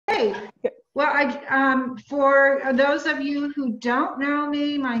Okay. Well, for those of you who don't know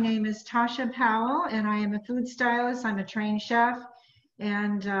me, my name is Tasha Powell, and I am a food stylist. I'm a trained chef,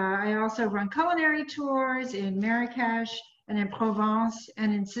 and I also run culinary tours in Marrakesh and in Provence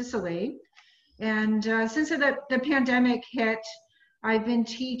and in Sicily. And since the pandemic hit, I've been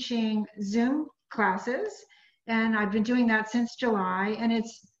teaching Zoom classes, and I've been doing that since July, and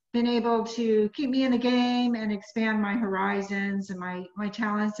it's been able to keep me in the game and expand my horizons and my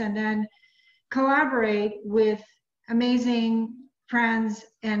talents, and then collaborate with amazing friends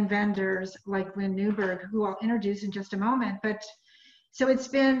and vendors like Lynn Neuberg, who I'll introduce in just a moment. But so it's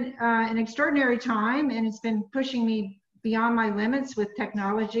been an extraordinary time, and it's been pushing me beyond my limits with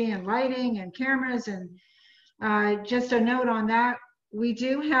technology and lighting and cameras. And just a note on that, we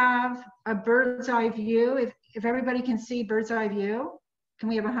do have a bird's eye view. If everybody can see bird's eye view, can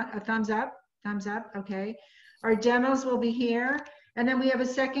we have a thumbs up? Thumbs up, okay. Our demos will be here. And then we have a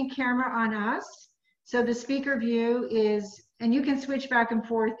second camera on us. So the speaker view is, and you can switch back and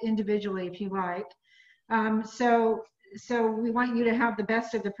forth individually if you like. So we want you to have the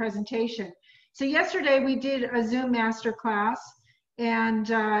best of the presentation. So yesterday we did a Zoom master class, and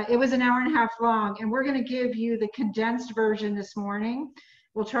it was an hour and a half long, and we're gonna give you the condensed version this morning.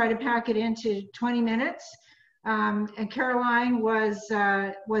 We'll try to pack it into 20 minutes. And Caroline was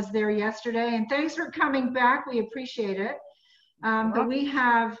there yesterday, and thanks for coming back. We appreciate it. But we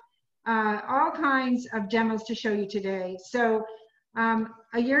have all kinds of demos to show you today. So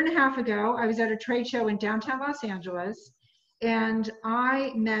a year and a half ago, I was at a trade show in downtown Los Angeles, and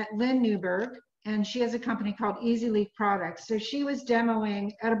I met Lynn Neuberg, and she has a company called Easy Leaf Products. So she was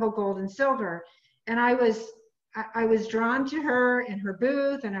demoing edible gold and silver, and I was drawn to her and her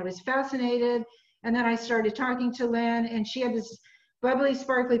booth, and I was fascinated. And then I started talking to Lynn, and she had this bubbly,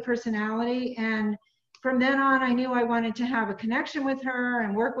 sparkly personality. And from then on, I knew I wanted to have a connection with her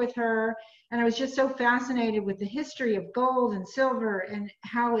and work with her. And I was just so fascinated with the history of gold and silver and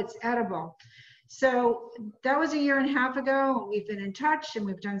how it's edible. So that was a year and a half ago. We've been in touch, and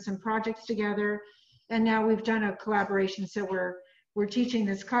we've done some projects together. And now we've done a collaboration. So we're teaching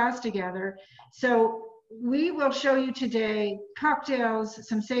this class together. So we will show you today cocktails,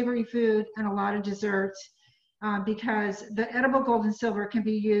 some savory food, and a lot of desserts, because the edible gold and silver can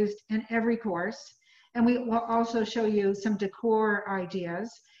be used in every course. And we will also show you some decor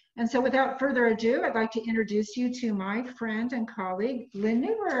ideas. And so without further ado, I'd like to introduce you to my friend and colleague, Lynn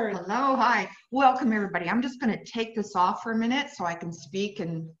Neuberg. Hello, hi, welcome everybody. I'm just gonna take this off for a minute so I can speak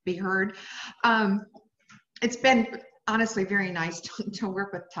and be heard. It's been honestly very nice to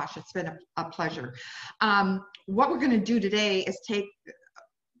work with Tasha. It's been a pleasure. What we're going to do today is take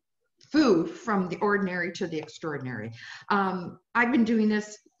food from the ordinary to the extraordinary. I've been doing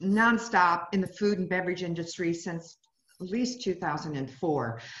this nonstop in the food and beverage industry since at least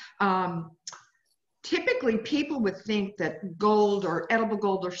 2004. Typically, people would think that gold or edible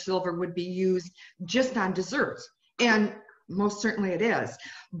gold or silver would be used just on desserts, and most certainly it is,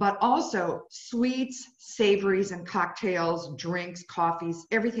 but also sweets, savories, and cocktails, drinks, coffees,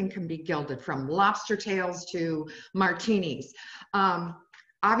 everything can be gilded, from lobster tails to martinis.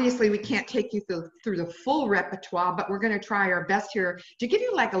 Obviously, we can't take you through the full repertoire, but we're going to try our best here to give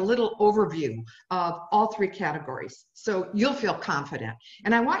you like a little overview of all three categories, so you'll feel confident.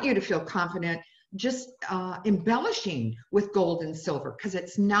 And I want you to feel confident just embellishing with gold and silver, because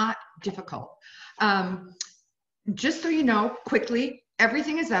it's not difficult. Just so you know, quickly,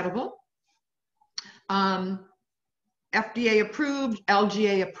 everything is edible. FDA approved,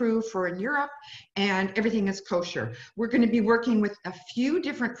 LGA approved for in Europe, and everything is kosher. We're going to be working with a few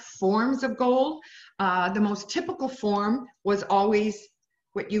different forms of gold. The most typical form was always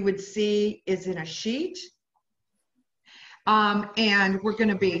what you would see is in a sheet. And we're going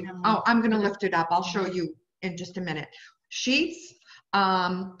to be, I'm going to lift it up. I'll show you in just a minute. Sheets.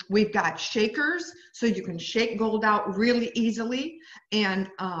 We've got shakers, so you can shake gold out really easily, and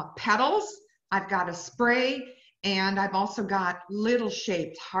petals. I've got a spray, and I've also got little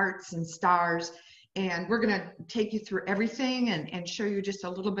shaped hearts and stars, and we're going to take you through everything and show you just a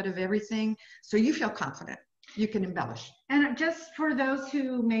little bit of everything so you feel confident. You can embellish. And just for those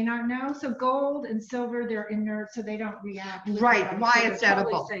who may not know, so gold and silver, they're inert, so they don't react. Right, why so it's totally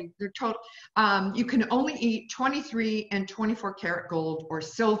edible. Safe. They're total. You can only eat 23 and 24 karat gold or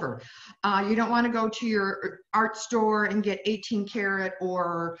silver. You don't want to go to your art store and get 18 karat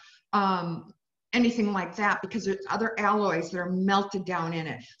or anything like that, because there's other alloys that are melted down in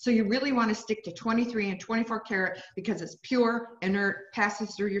it. So you really want to stick to 23 and 24 karat because it's pure, inert,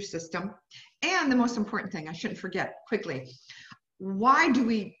 passes through your system. And the most important thing, I shouldn't forget quickly, why do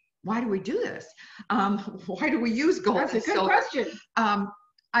we do this? Why do we use gold and silver? That's a good question.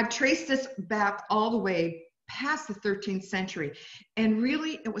 I've traced this back all the way past the 13th century, and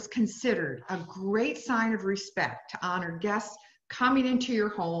really it was considered a great sign of respect to honor guests coming into your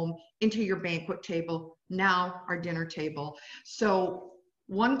home, into your banquet table, now our dinner table. So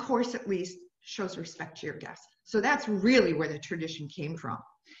one course at least shows respect to your guests. So that's really where the tradition came from.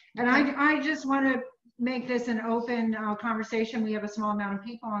 And I just want to make this an open conversation. We have a small amount of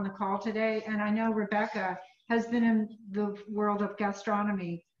people on the call today, and I know Rebecca has been in the world of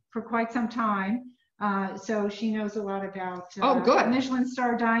gastronomy for quite some time. So she knows a lot about Michelin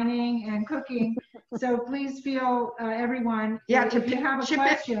star dining and cooking. So please feel everyone, if you have a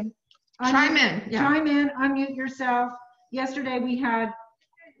question, chime in. Yeah. Chime in, unmute yourself. Yesterday we had,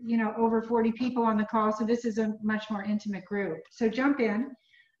 over 40 people on the call, so this is a much more intimate group. So jump in.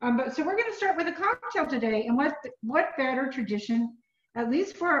 So we're going to start with a cocktail today, and what better tradition, at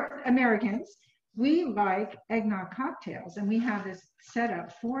least for Americans, we like eggnog cocktails, and we have this set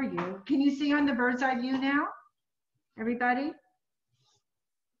up for you. Can you see on the bird's eye view now, everybody?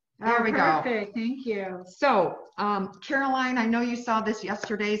 There we go. Perfect, thank you. So, Caroline, I know you saw this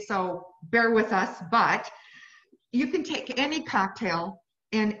yesterday, so bear with us, but you can take any cocktail,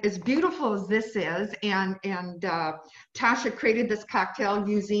 and as beautiful as this is, and Tasha created this cocktail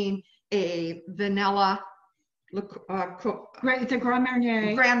using a vanilla Right, it's a Grand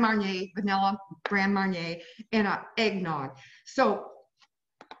Marnier. Vanilla Grand Marnier, and an eggnog. So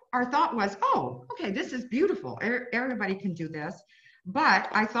our thought was, oh, okay, this is beautiful. Everybody can do this. But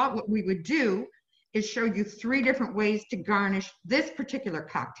I thought what we would do is show you 3 different ways to garnish this particular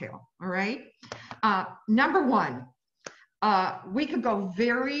cocktail, all right? Number 1, we could go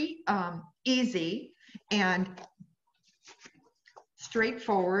very easy and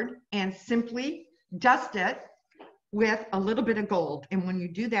straightforward and simply dust it with a little bit of gold. And when you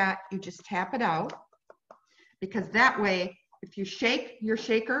do that, you just tap it out, because that way, if you shake your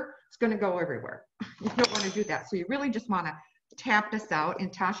shaker, it's going to go everywhere. You don't want to do that. So you really just want to tap this out, and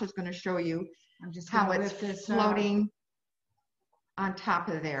Tasha's going to show you how it's floating on top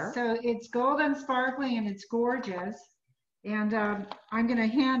of there. So it's golden sparkling and it's gorgeous. And I'm going to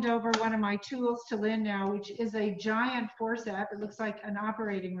hand over one of my tools to Lynn now, which is a giant forceps. It looks like an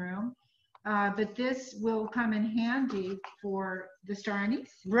operating room. But this will come in handy for the star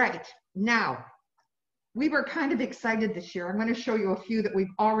anise. Right. Now, we were kind of excited this year. I'm going to show you a few that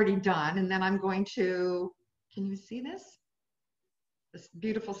we've already done, and then I'm going to, can you see this? This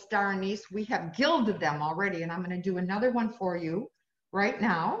beautiful star anise. We have gilded them already, and I'm going to do another one for you right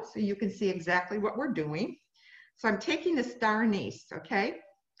now so you can see exactly what we're doing. So I'm taking the star anise, okay?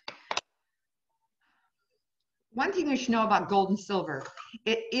 One thing you should know about gold and silver,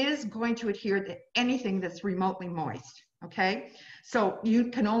 it is going to adhere to anything that's remotely moist, okay? So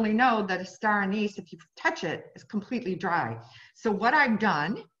you can only know that a star anise, if you touch it, is completely dry. So what I've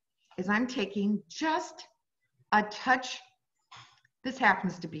done is I'm taking just a touch, this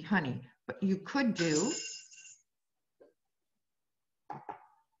happens to be honey, but you could do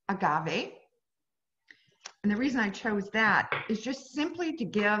agave. And the reason I chose that is just simply to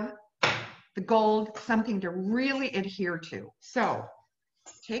give the gold something to really adhere to. So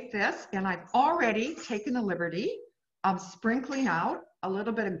take this, and I've already taken the liberty of sprinkling out a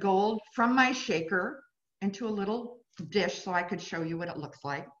little bit of gold from my shaker into a little dish so I could show you what it looks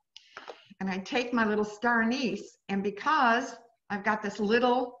like. And I take my little star anise, and because I've got this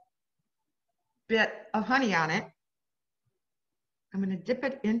little bit of honey on it, I'm going to dip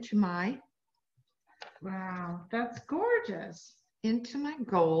it into my, wow, that's gorgeous, into my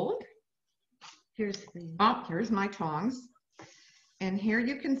gold. Here's my tongs. And here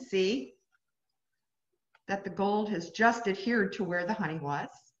you can see that the gold has just adhered to where the honey was.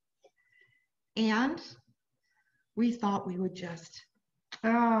 And we thought we would just,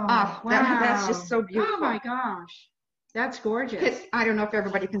 wow. That's just so beautiful. Oh my gosh, that's gorgeous. I don't know if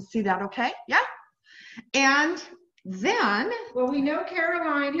everybody can see that okay? Yeah. And then, well, we know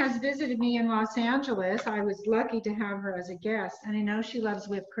Caroline has visited me in Los Angeles. I was lucky to have her as a guest, and I know she loves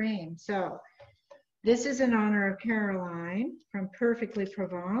whipped cream. So this is in honor of Caroline from Perfectly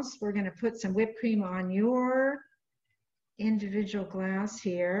Provence. We're going to put some whipped cream on your individual glass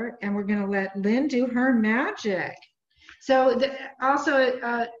here, and we're going to let Lynn do her magic. So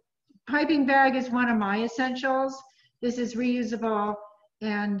also, piping bag is one of my essentials. This is reusable,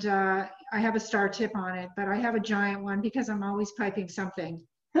 and I have a star tip on it, but I have a giant one because I'm always piping something.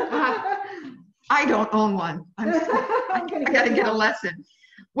 I don't own one. I got to get a lesson.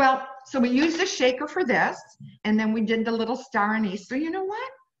 Well, so we used a shaker for this, and then we did the little star anise. So you know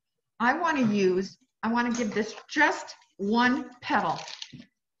what? I want to give this just one petal.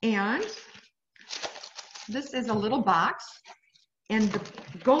 And this is a little box, And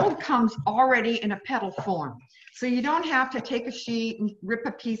the gold comes already in a petal form. So you don't have to take a sheet and rip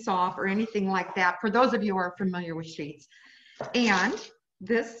a piece off or anything like that, for those of you who are familiar with sheets. And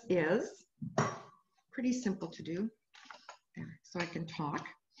this is pretty simple to do. There, so I can talk.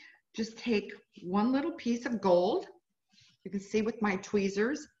 Just take one little piece of gold, you can see with my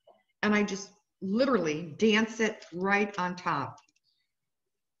tweezers, and I just literally dance it right on top.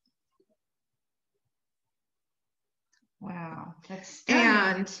 Wow, that's stunning.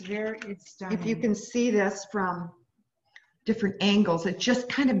 And it's stunning. If you can see this from different angles, it just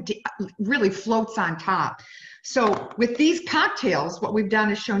kind of really floats on top. So with these cocktails, what we've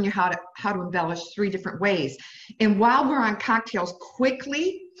done is shown you how to embellish 3 different ways. And while we're on cocktails,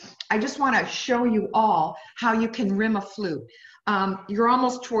 quickly, I just want to show you all how you can rim a flute. You're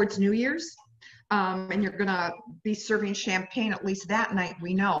almost towards New Year's. And you're gonna be serving champagne at least that night,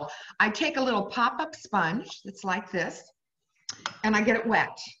 we know. I take a little pop-up sponge that's like this, and I get it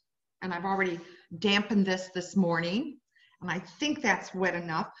wet. And I've already dampened this morning, and I think that's wet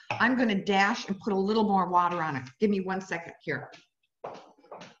enough. I'm gonna dash and put a little more water on it. Give me 1 second here.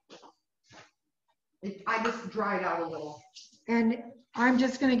 I just dried out a little. And I'm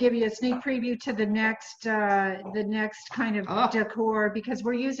just going to give you a sneak preview to the next kind of decor, because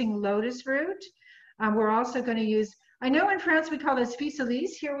we're using lotus root. We're also going to use, I know in France we call this pissenlit.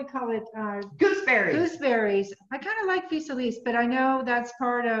 Here we call it gooseberries. Gooseberries. I kind of like pissenlit, but I know that's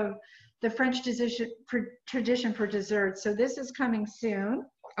part of the French tradition for dessert. So this is coming soon.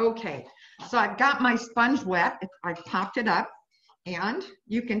 Okay, so I've got my sponge wet. I popped it up, and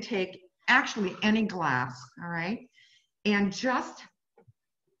you can take actually any glass, all right, and just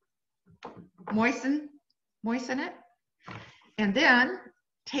moisten it, and then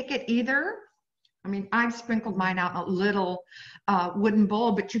take it either, I mean, I've sprinkled mine out in a little wooden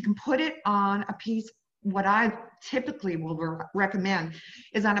bowl, but you can put it on a piece, what I typically will recommend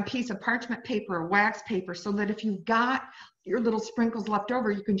is on a piece of parchment paper or wax paper, so that if you've got your little sprinkles left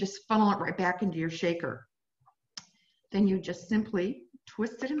over, you can just funnel it right back into your shaker. Then you just simply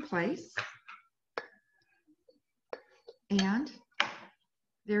twist it in place, and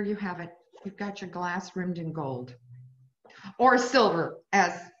there you have it. You've got your glass rimmed in gold or silver,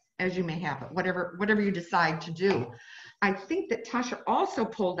 as you may have it, whatever you decide to do. I think that Tasha also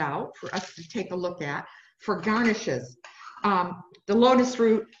pulled out for us to take a look at for garnishes, the lotus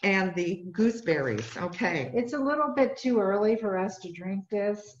root and the gooseberries. Okay. It's a little bit too early for us to drink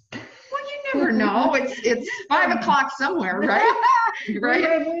this. Well, you never know. It's 5 o'clock somewhere, right?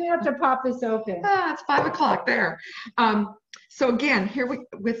 Right. We have to pop this open. It's 5 o'clock there. So again, here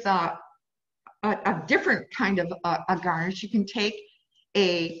with a different kind of a garnish, you can take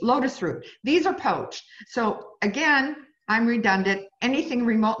a lotus root. These are poached. So again, I'm redundant. Anything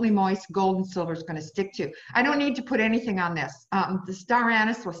remotely moist, gold and silver is going to stick to. I don't need to put anything on this. The star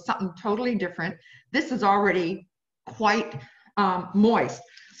anise was something totally different. This is already quite moist.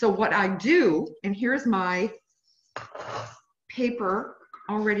 So what I do, and here's my paper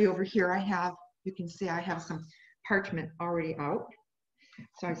already over here. You can see I have some parchment already out.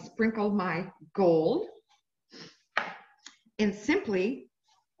 So I sprinkled my gold and simply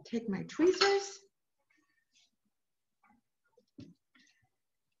take my tweezers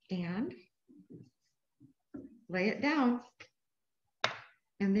and lay it down.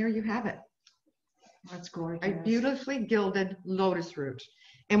 And there you have it. That's gorgeous. A beautifully gilded lotus root.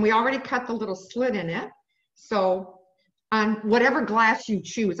 And we already cut the little slit in it. So on whatever glass you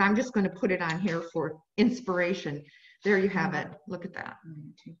choose, I'm just going to put it on here for inspiration. There you have it. Look at that.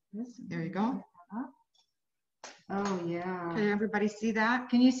 There you go. Oh, yeah. Can everybody see that?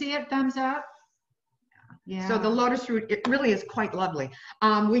 Can you see it? Thumbs up? Yeah. So the lotus root, it really is quite lovely.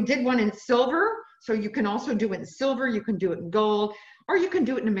 We did one in silver, so you can also do it in silver, you can do it in gold, or you can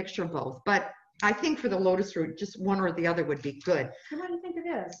do it in a mixture of both. But I think for the lotus root, just one or the other would be good. So what do you think it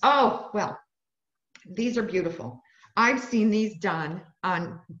is? Oh, well, these are beautiful. I've seen these done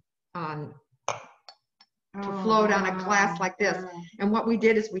to float on a glass like this. And what we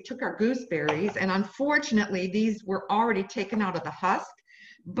did is we took our gooseberries, and unfortunately these were already taken out of the husk,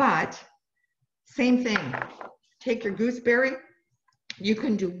 but same thing. Take your gooseberry, you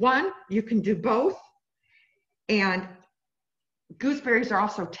can do one, you can do both, and gooseberries are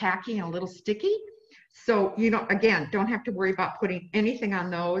also tacky and a little sticky. So, you know, again, don't have to worry about putting anything on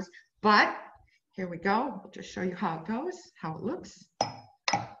those, but here we go. I'll just show you how it goes, how it looks.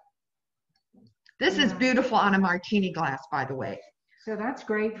 This is beautiful on a martini glass, by the way. So that's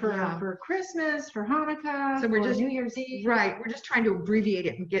great for Christmas, for Hanukkah, so we're for just, New Year's Eve. Right. We're just trying to abbreviate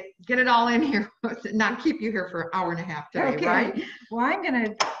it and get it all in here, not keep you here for an hour and a half today, okay. right? Well, I'm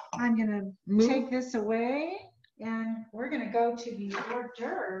gonna take this away. And we're going to go to the hors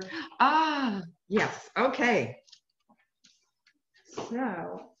d'oeuvre. Ah, yes. Okay.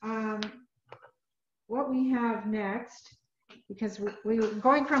 So, what we have next, because we're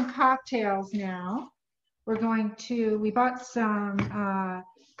going from cocktails now, we bought some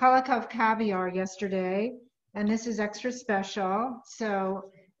Kalikov caviar yesterday, and this is extra special. So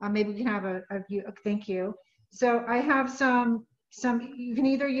maybe we can have a thank you. So I have some, you can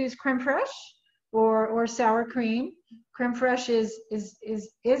either use creme fraiche or sour cream. Creme fraiche is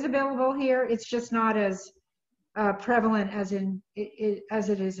available here. It's just not as prevalent as as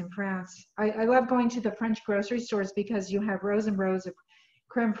it is in France. I love going to the French grocery stores because you have rows and rows of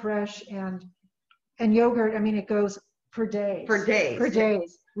creme fraiche and yogurt. I mean, it goes for days. For days. For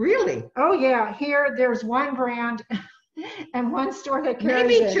days. Really? Oh yeah. Here, there's one brand and one store that carries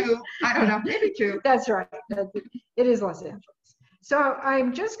maybe it. two. I don't know. Maybe two. That's right. It is Los Angeles. So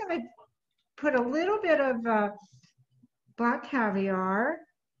I'm just going to put a little bit of black caviar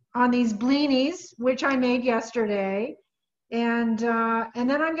on these blinis, which I made yesterday, and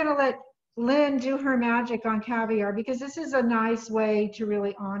then I'm going to let Lynn do her magic on caviar, because this is a nice way to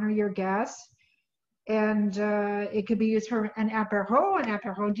really honor your guests. And it could be used for an apéro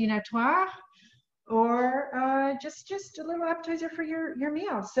dînatoire, or just a little appetizer for your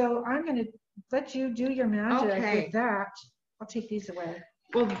meal. So I'm going to let you do your magic with that. I'll take these away.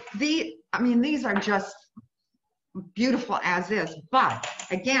 Well, these are just beautiful as is, but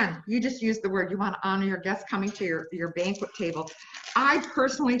again, you just used the word, you want to honor your guests coming to your banquet table. I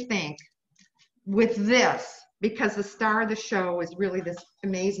personally think with this, because the star of the show is really this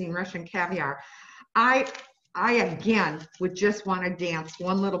amazing Russian caviar, I again would just want to dance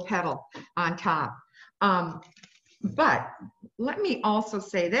one little petal on top. But let me also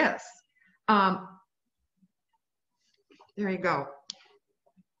say this. There you go.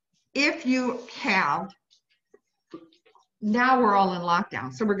 If you have, now we're all in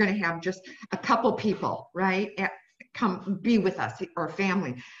lockdown, so we're going to have just a couple people, right, come be with us, or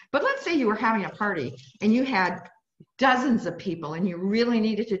family. But let's say you were having a party and you had dozens of people and you really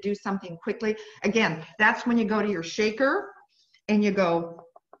needed to do something quickly. Again, that's when you go to your shaker and you go,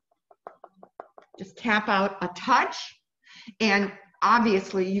 just tap out a touch, and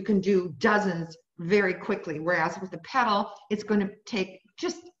obviously you can do dozens very quickly, whereas with the pedal, it's going to take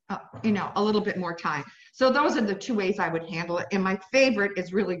just a little bit more time. So those are the two ways I would handle it. And my favorite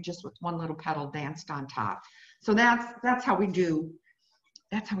is really just with one little petal danced on top. So that's how we do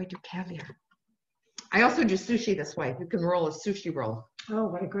caviar. I also do sushi this way. You can roll a sushi roll. Oh,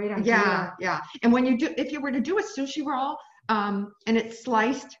 what a great idea. Yeah. And when if you were to do a sushi roll, and it's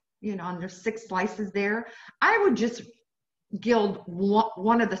sliced, and there's 6 slices there, I would just gild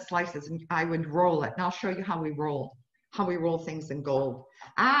one of the slices and I would roll it. And I'll show you how we roll things in gold.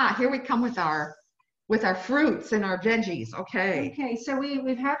 Here we come with our fruits and our veggies. Okay, so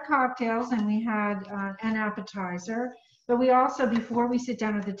we've had cocktails and we had an appetizer, but we also, before we sit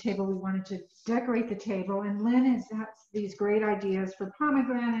down at the table, we wanted to decorate the table, and Lynn has these great ideas for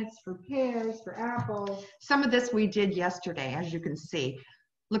pomegranates, for pears, for apples. Some of this we did yesterday, as you can see.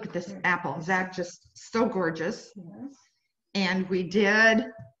 Look at this apple. Is that just so gorgeous? Yes. And we did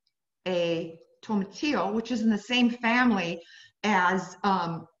a tomatillo, which is in the same family as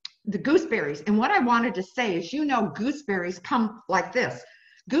the gooseberries. And what I wanted to say is, gooseberries come like this.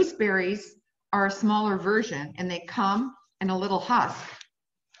 Gooseberries are a smaller version, and they come in a little husk.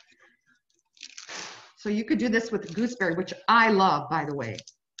 So you could do this with gooseberry, which I love, by the way.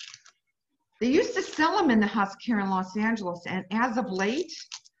 They used to sell them in the husk here in Los Angeles, and as of late,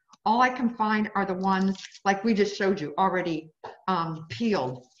 all I can find are the ones like we just showed you, already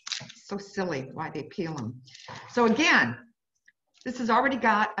peeled. So silly why they peel them. So again, this has already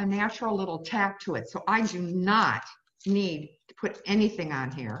got a natural little tap to it, so I do not need to put anything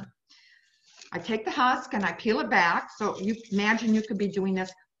on here. I take the husk and I peel it back. So you imagine you could be doing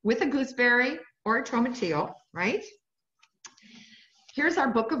this with a gooseberry or a tomatillo, right? Here's our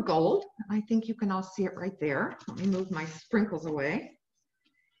book of gold. I think you can all see it right there. Let me move my sprinkles away.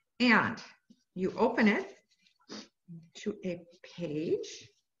 And you open it to a page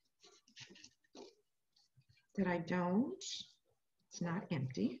that it's not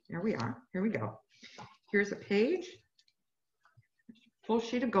empty. There we are. Here we go. Here's a page, full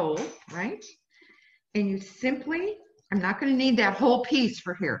sheet of gold, right? And you simply, I'm not going to need that whole piece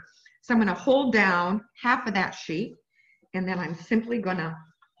for here. So I'm going to hold down half of that sheet, and then I'm simply going to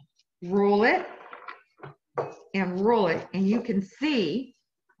roll it and roll it. And you can see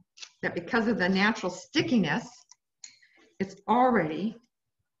that because of the natural stickiness, it's already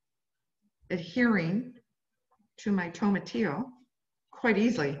adhering to my tomatillo quite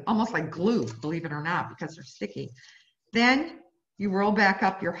easily, almost like glue, believe it or not, because they're sticky. Then you roll back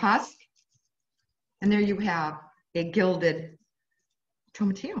up your husk, and there you have a gilded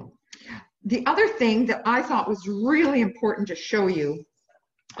tomatillo. The other thing that I thought was really important to show you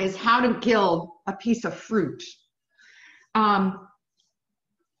is how to gild a piece of fruit.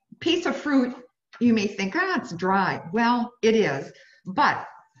 Piece of fruit, you may think, it's dry. Well, it is, but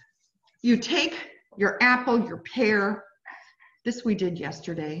you take your apple, your pear. This we did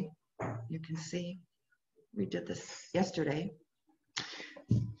yesterday. You can see we did this yesterday.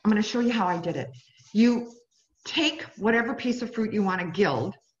 I'm going to show you how I did it. You take whatever piece of fruit you want to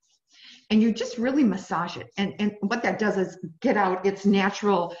gild, and you just really massage it. And what that does is get out its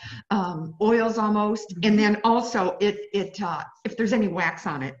natural oils almost, and then also if there's any wax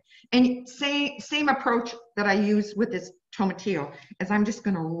on it. And same approach that I use with this tomatillo, is I'm just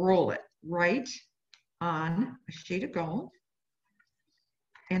going to roll it right on a sheet of gold.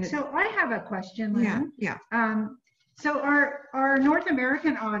 And so I have a question, Lynn. Yeah. So our North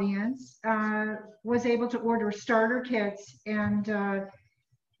American audience was able to order starter kits, and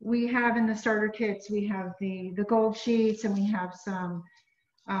we have in the starter kits, we have the gold sheets, and we have some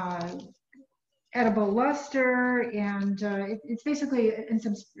edible luster, and it's basically in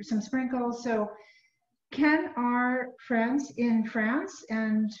some sprinkles. So can our friends in France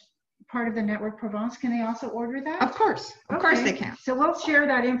and part of the network Provence, can they also order that? Of course they can. So we'll share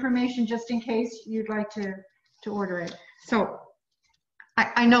that information just in case you'd like to order it. So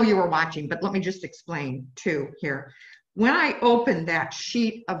I know you were watching, but let me just explain too here. When I opened that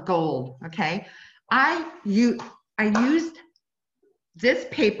sheet of gold, okay, I used this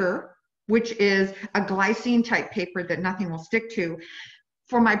paper, which is a glycine type paper that nothing will stick to,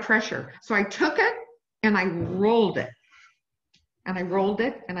 for my pressure. So I took it and I rolled it. And I rolled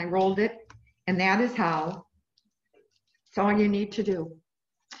it and I rolled it. And that is how, it's all you need to do.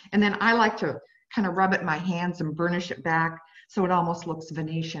 And then I like to kind of rub it in my hands and burnish it back so it almost looks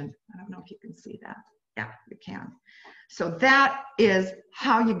Venetian. I don't know if you can see that. Yeah, you can. So that is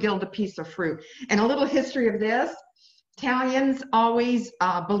how you gild a piece of fruit. And a little history of this, Italians always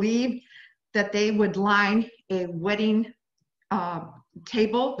believed that they would line a wedding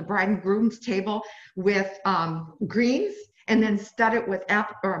table, the bride and groom's table, with greens, and then stud it with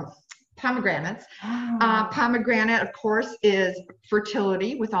pomegranates. Pomegranate, of course, is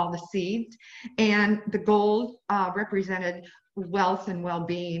fertility with all the seeds, and the gold represented wealth and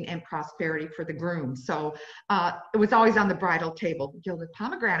well-being and prosperity for the groom. So it was always on the bridal table, gilded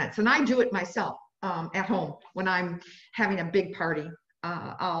pomegranates. And I do it myself at home when I'm having a big party.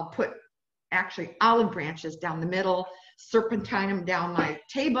 I'll put actually olive branches down the middle, serpentine them down my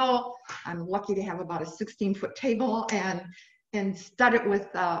table. I'm lucky to have about a 16-foot table, and stud it with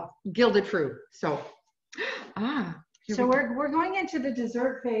gilded fruit. So, so we're going into the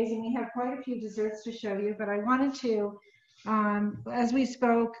dessert phase, and we have quite a few desserts to show you, but I wanted to, as we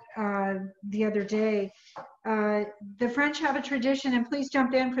spoke the other day, the French have a tradition, and please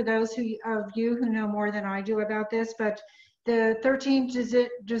jump in for those of you who know more than I do about this, but the 13th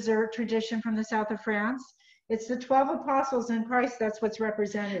dessert tradition from the south of France. It's the 12 apostles in Christ. That's what's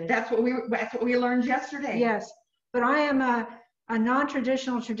represented. That's what we learned yesterday. Yes, but I am a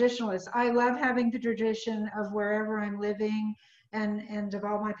non-traditional traditionalist. I love having the tradition of wherever I'm living and of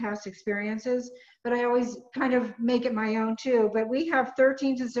all my past experiences, but I always kind of make it my own too. But we have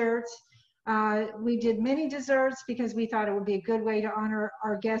 13 desserts. We did mini desserts because we thought it would be a good way to honor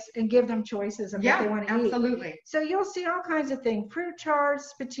our guests and give them choices of what they want to eat. Absolutely. So you'll see all kinds of things: fruit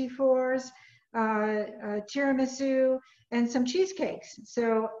tarts, petit fours, tiramisu, and some cheesecakes.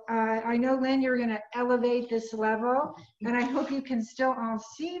 So I know, Lynn, you're going to elevate this level, and I hope you can still all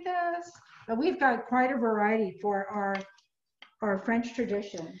see this. But we've got quite a variety for our French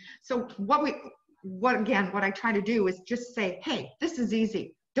tradition. So what I try to do is just say, hey, this is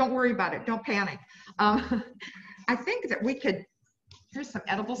easy. Don't worry about it. Don't panic. I think that we could, here's some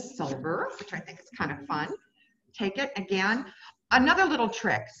edible silver, which I think is kind of fun. Take it again. Another little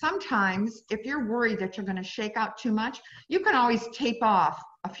trick. Sometimes if you're worried that you're going to shake out too much, you can always tape off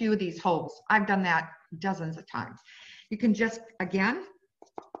a few of these holes. I've done that dozens of times. You can just, again,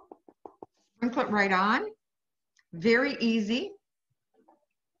 sprinkle it right on. Very easy.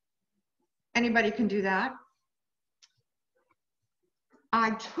 Anybody can do that.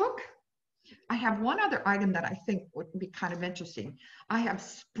 I have one other item that I think would be kind of interesting. I have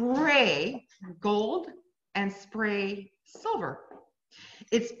spray gold and spray silver.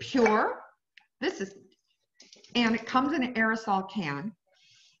 It's pure. And it comes in an aerosol can.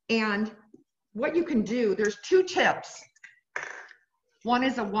 And what you can do, there's two tips. One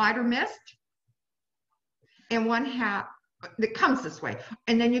is a wider mist, and one It comes this way.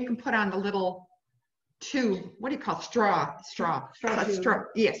 And then you can put on the little tube, what do you call it? Straw tube.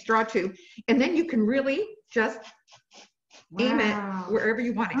 Yeah, straw tube. And then you can really just aim it wherever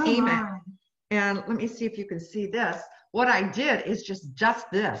you want to aim it. And let me see if you can see this. What I did is just dust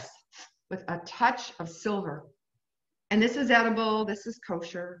this with a touch of silver. And this is edible, this is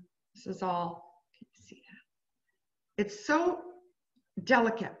kosher, this is all, can you see that? It's so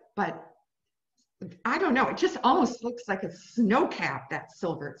delicate, but I don't know, it just almost looks like a snow cap, that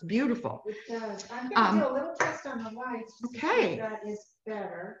silver. It's beautiful. It does. I'm going to do a little test on the lights just to see if that is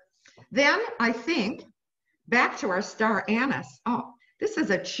better. Then I think, back to our star anise. Oh, this is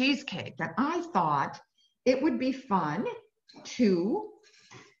a cheesecake that I thought it would be fun to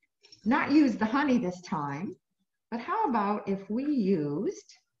not use the honey this time, but how about if we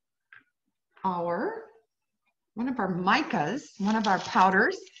used one of our micas, one of our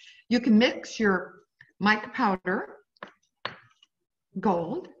powders. You can mix your mica powder,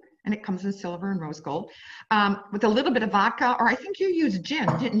 gold, and it comes in silver and rose gold, with a little bit of vodka, or I think you used gin,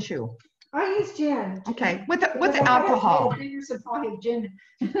 didn't you? I use gin. Okay, with the alcohol. I have a supply of gin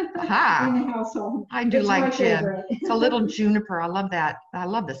Aha. in the household. I do like gin. Favorite. It's a little juniper. I love that. I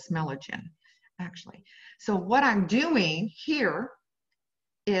love the smell of gin, actually. So what I'm doing here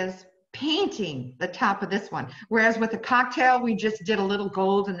is painting the top of this one. Whereas with the cocktail, we just did a little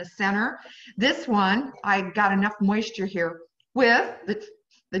gold in the center. This one, I got enough moisture here with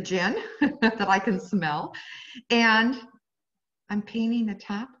the gin that I can smell. And I'm painting the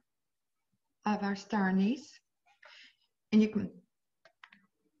top of our star anise. And you can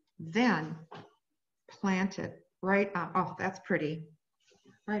then plant it right on, oh, that's pretty,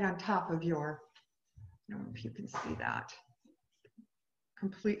 right on top of your, I don't know if you can see that.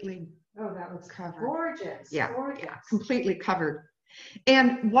 Completely that looks covered. Gorgeous. Yeah, gorgeous. yeah, completely covered.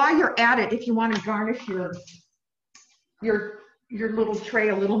 And while you're at it, if you want to garnish your little tray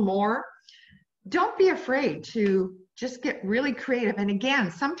a little more, don't be afraid to just get really creative. And again,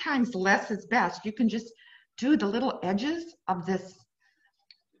 sometimes less is best. You can just do the little edges of this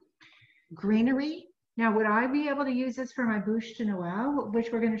greenery. Now, would I be able to use this for my bouche de Noël,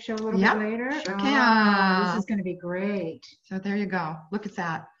 which we're going to show a little bit later? Sure can. This is going to be great. So there you go. Look at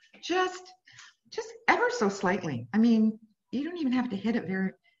that. Just ever so slightly. I mean, you don't even have to hit it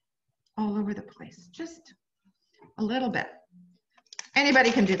very all over the place. Just a little bit.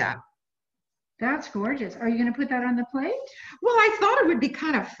 Anybody can do that. That's gorgeous. Are you going to put that on the plate? Well, I thought it would be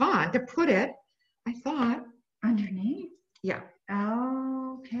kind of fun to put it, I thought. Underneath? Yeah.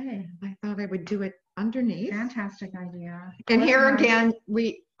 Okay. I thought I would do it underneath. Fantastic idea. And here again,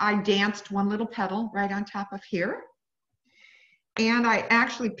 I danced one little petal right on top of here. And I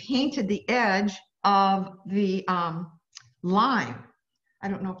actually painted the edge of the lime. I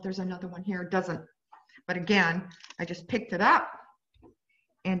don't know if there's another one here. It doesn't. But again, I just picked it up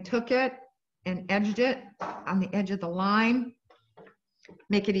and took it and edged it on the edge of the lime.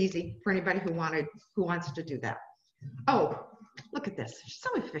 Make it easy for anybody who wants to do that. Oh, look at this. She's so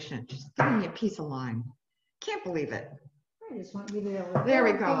efficient. Just giving me a piece of lime. Can't believe it. I just want you to be able to there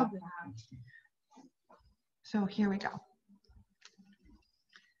we go. So here we go.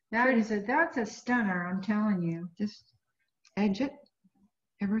 That's a stunner, I'm telling you. Just edge it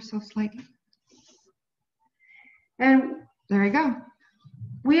ever so slightly. And there we go.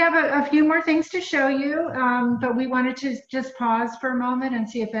 We have a few more things to show you, but we wanted to just pause for a moment and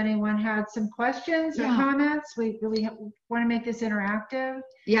see if anyone had some questions or comments. We really want to make this interactive.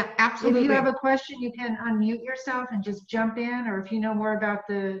 Yeah, absolutely. If you have a question, you can unmute yourself and just jump in, or if you know more about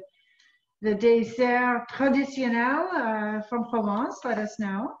the dessert traditionnel from Provence, let us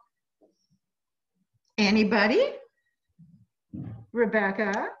know. Anybody?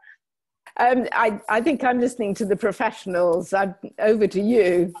 Rebecca? I think I'm listening to the professionals. Over to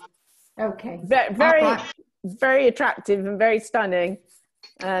you. Okay. Very attractive and very stunning,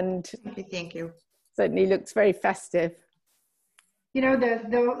 and thank you. Certainly looks very festive. You know,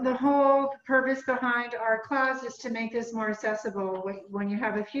 the whole purpose behind our class is to make this more accessible. When you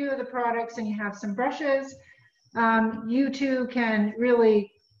have a few of the products and you have some brushes, you too can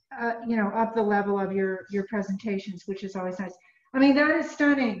really, up the level of your presentations, which is always nice. I mean, that is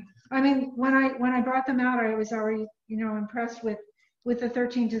stunning. I mean, when I brought them out, I was already, impressed with the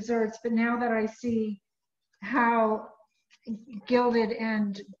 13 desserts. But now that I see how gilded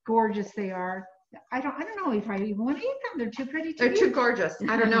and gorgeous they are, I don't know if I even want to eat them. They're too pretty to eat. They're too gorgeous.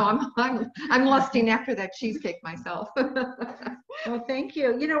 I don't know. I'm lusting after that cheesecake myself. Well, thank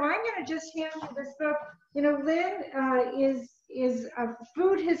you. I'm going to just hand you this book. Lynn is a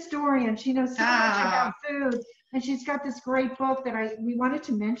food historian. She knows so much about food. And she's got this great book that we wanted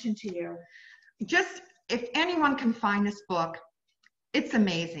to mention to you. Just if anyone can find this book, it's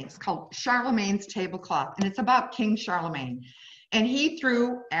amazing. It's called Charlemagne's Tablecloth, and it's about King Charlemagne. And he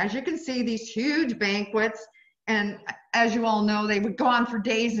threw, as you can see, these huge banquets. And as you all know, they would go on for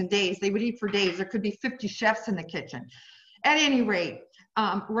days and days. They would eat for days. There could be 50 chefs in the kitchen. At any rate,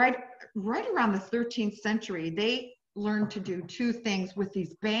 right around the 13th century, they learned to do two things with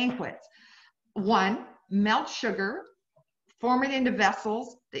these banquets. One, melt sugar, form it into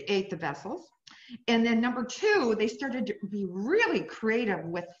vessels. They ate the vessels. And then number two, they started to be really creative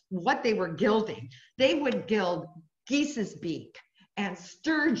with what they were gilding. They would gild geese's beak and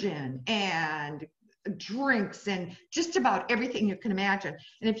sturgeon and drinks and just about everything you can imagine.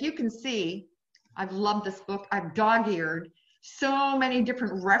 And if you can see, I've loved this book. I've dog-eared so many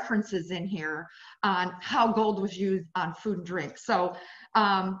different references in here on how gold was used on food and drink. So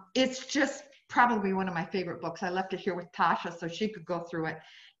it's just probably one of my favorite books. I left it here with Tasha so she could go through it.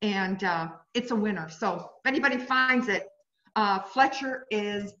 And it's a winner. So if anybody finds it, Fletcher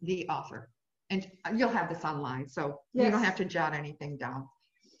is the author. And you'll have this online, so yes. You don't have to jot anything down.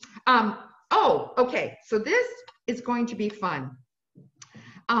 Oh, okay. So this is going to be fun.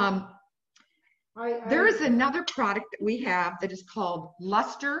 There is another product that we have that is called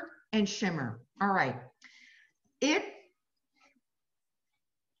Luster and Shimmer. All right. It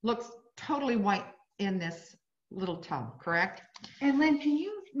looks totally white in this little tub, correct? And Lynn, can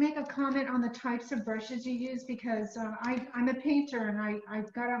you make a comment on the types of brushes you use? Because I'm a painter and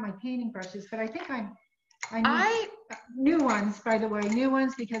I've got out my painting brushes, but I think I need new ones, by the way, new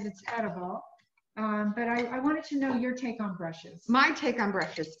ones because it's edible. But I wanted to know your take on brushes. My take on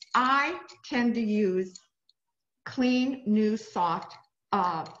brushes. I tend to use clean, new, soft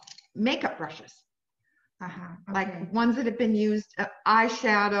makeup brushes. Okay. Like ones that have been used,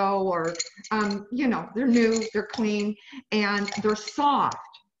 eyeshadow or, you know, they're new, they're clean, and they're soft.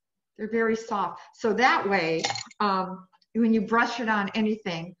 They're very soft. So that way, when you brush it on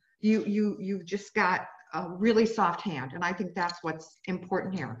anything, you've just got a really soft hand. And I think that's what's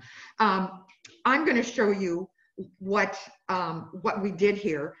important here. I'm going to show you what we did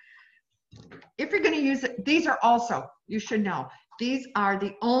here. If you're going to use it, these are also, you should know, these are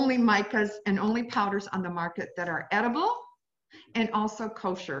the only micas and only powders on the market that are edible and also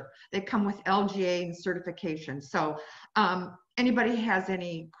kosher. They come with LGA and certification. So anybody has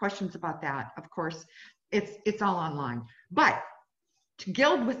any questions about that, of course, it's all online. But to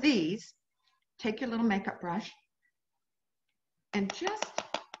gild with these, take your little makeup brush and just,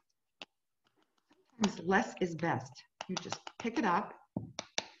 sometimes less is best. You just pick it up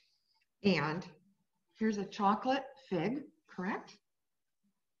and here's a chocolate fig, correct?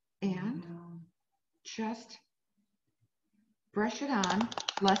 And just brush it on,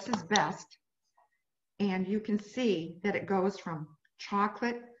 less is best. And you can see that it goes from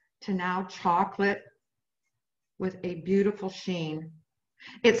chocolate to now chocolate with a beautiful sheen.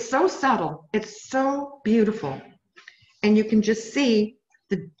 It's so subtle, it's so beautiful. And you can just see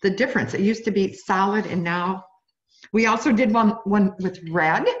the difference. It used to be solid and now, we also did one with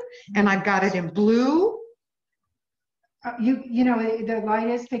red and I've got it in blue. You know, the light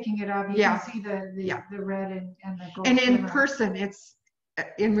is picking it up. You yeah. can see the red and the gold. And in shimmer. person, it's,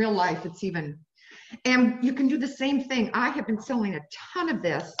 in real life, it's even, and you can do the same thing. I have been selling a ton of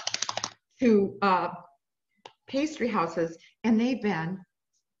this to pastry houses and they've been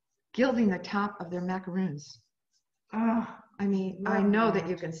gilding the top of their macaroons. Oh, I mean, I know that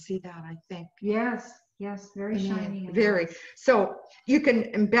you can see that, I think. Yes, very shiny. Very. So you can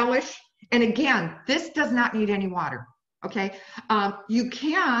embellish. And again, this does not need any water, okay? You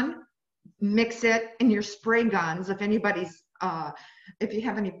can mix it in your spray guns. If anybody's, if you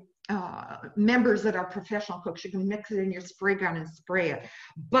have any members that are professional cooks, you can mix it in your spray gun and spray it.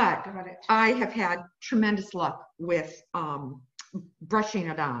 But I have had tremendous luck with brushing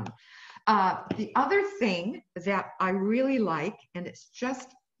it on. The other thing that I really like, and it's just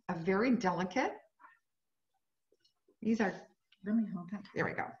a very delicate, these are, let me hold that. there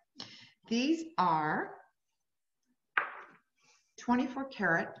we go. These are 24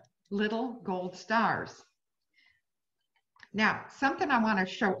 karat little gold stars. Now, something I want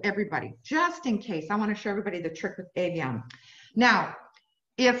to show everybody, just in case, I want to show everybody the trick with avion. Now,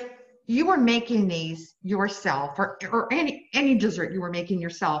 if you were making these yourself, or any dessert you were making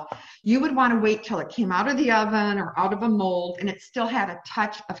yourself, you would want to wait till it came out of the oven or out of a mold and it still had a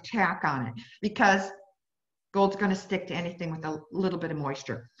touch of tack on it, because gold's going to stick to anything with a little bit of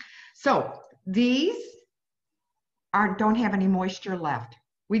moisture. So these don't have any moisture left.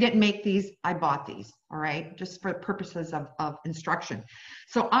 We didn't make these, I bought these, all right, just for purposes of instruction.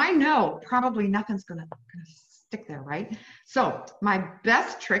 So I know probably nothing's gonna stick there, right? So my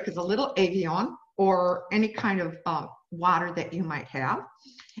best trick is a little avion or any kind of water that you might have,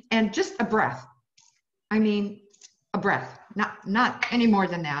 and just a breath. I mean, a breath, not any more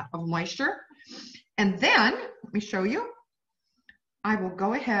than that of moisture. And then, let me show you. I will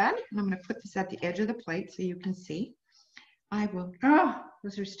go ahead, and I'm going to put this at the edge of the plate so you can see. I will. Oh,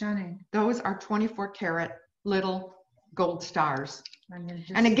 those are stunning. Those are 24 karat little gold stars.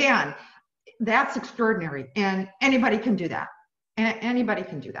 Just... And again, that's extraordinary, and anybody can do that. Anybody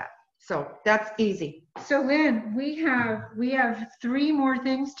can do that. So that's easy. So Lynn, we have 3 more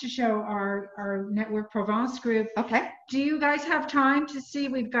things to show our Network Provence group. Okay. Do you guys have time to see?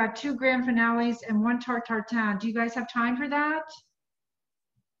 We've got 2 grand finales and 1 tarte tartine. Do you guys have time for that?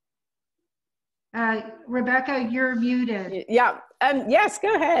 Rebecca, you're muted. Yeah. Yes,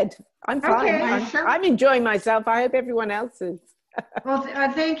 go ahead. I'm fine. Okay. I'm enjoying myself. I hope everyone else is. Well,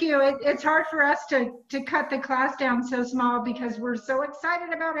 thank you. It's hard for us to cut the class down so small because we're so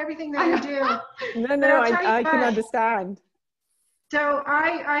excited about everything that we do. No, I can understand. So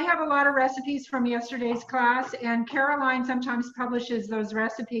I have a lot of recipes from yesterday's class, and Caroline sometimes publishes those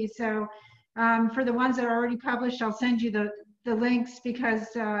recipes. So for the ones that are already published, I'll send you the links because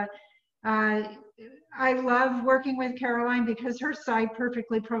I love working with Caroline because her site,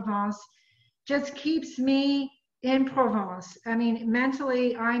 Perfectly Provence, just keeps me in Provence. I mean,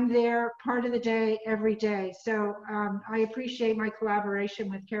 mentally, I'm there part of the day, every day. So I appreciate my collaboration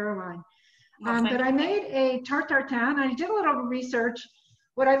with Caroline. But I made a tarte tartine. I did a little research.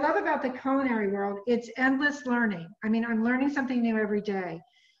 What I love about the culinary world, it's endless learning. I mean, I'm learning something new every day.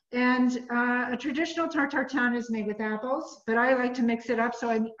 And a traditional tarte tartine is made with apples, but I like to mix it up. So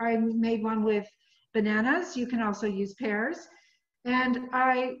I made one with bananas. You can also use pears. And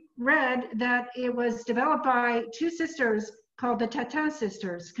I read that it was developed by 2 sisters called the Tatin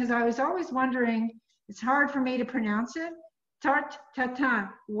sisters, because I was always wondering, it's hard for me to pronounce it. Tarte tatin.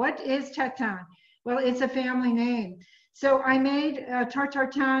 What is tatin? Well, it's a family name. So I made a tarte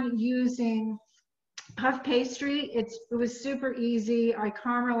tartine using puff pastry. It was super easy. I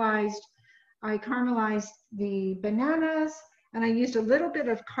caramelized the bananas, and I used a little bit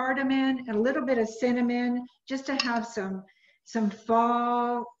of cardamom and a little bit of cinnamon just to have some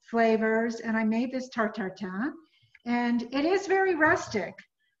fall flavors. And I made this tarte tartine, and it is very rustic.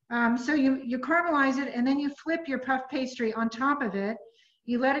 So you caramelize it, and then you flip your puff pastry on top of it.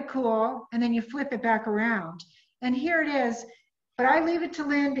 You let it cool, and then you flip it back around. And here it is. But I leave it to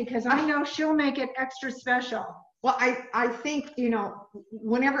Lynn because I know she'll make it extra special. Well, I think, you know,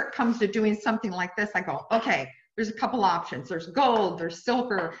 whenever it comes to doing something like this, I go, okay, there's a couple options. There's gold, there's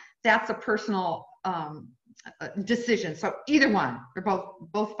silver. That's a personal decision. So either one, they're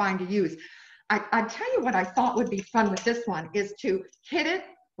both fine to use. I tell you what I thought would be fun with this one is to hit it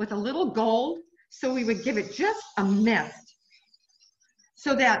with a little gold, so we would give it just a mist,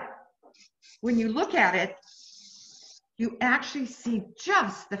 so that when you look at it, you actually see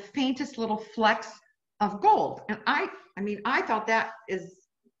just the faintest little flecks of gold. And I mean, I thought that is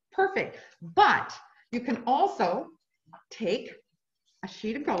perfect. But you can also take a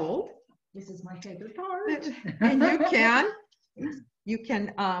sheet of gold. This is my favorite part. And you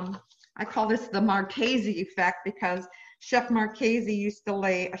can, I call this the Marchese effect, because Chef Marchese used to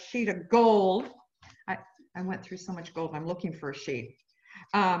lay a sheet of gold. I went through so much gold, I'm looking for a sheet.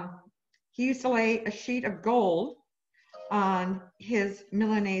 He used to lay a sheet of gold on his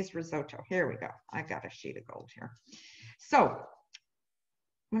Milanese risotto. Here we go. I got a sheet of gold here. So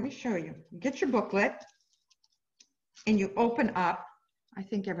let me show you. Get your booklet and you open up. I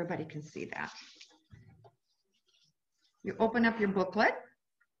think everybody can see that. You open up your booklet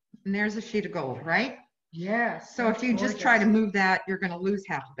and there's a sheet of gold, right? Yes. So if you just try to move that, you're going to lose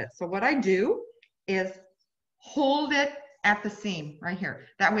half of it. So what I do is hold it at the seam right here.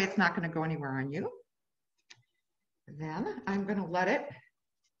 That way it's not going to go anywhere on you. Then I'm going to let it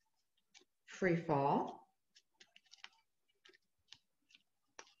free fall.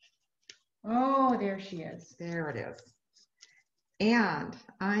 Oh, there she is. There it is. And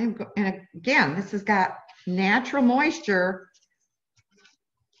and again, this has got natural moisture.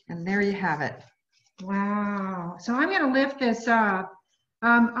 And there you have it. Wow. So I'm going to lift this up.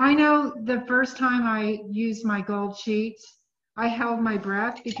 I know the first time I used my gold sheets, I held my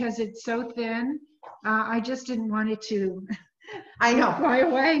breath because it's so thin. I just didn't want it to fly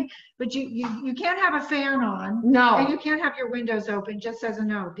away. But you can't have a fan on. No. And you can't have your windows open, just as a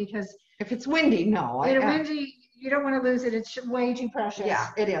note, because if it's windy, no. Windy, you don't want to lose it. It's way too precious. Yeah,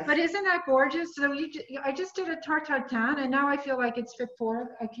 it is. But isn't that gorgeous? So I just did a tarte tartine, and now I feel like it's fit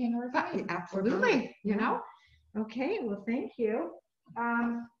for a king or a queen. Absolutely. You know. Okay. Well, thank you.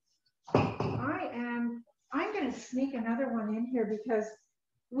 I'm going to sneak another one in here because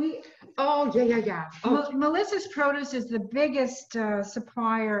Oh, yeah. Oh, Melissa's Produce is the biggest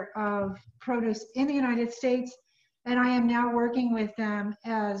supplier of produce in the United States, and I am now working with them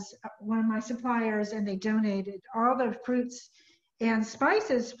as one of my suppliers, and they donated all the fruits and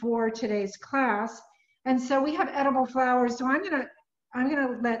spices for today's class. And so we have edible flowers. So I'm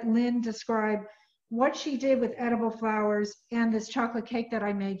gonna let Lynn describe what she did with edible flowers and this chocolate cake that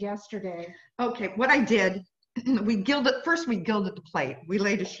I made yesterday. okay, what I did, we gilded the plate. We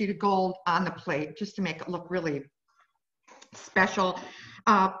laid a sheet of gold on the plate just to make it look really special.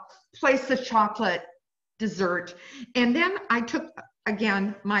 Placed the chocolate dessert, and then I took,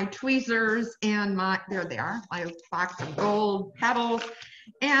 again, my tweezers and there they are, my box of gold petals,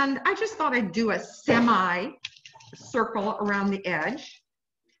 and I just thought I'd do a semi circle around the edge.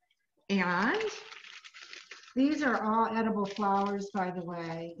 And these are all edible flowers, by the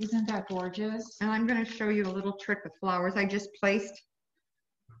way. Isn't that gorgeous? And I'm going to show you a little trick with flowers. I just placed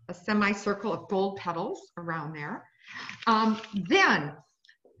a semicircle of gold petals around there. Then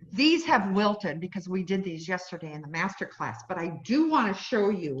these have wilted because we did these yesterday in the master class, but I do want to show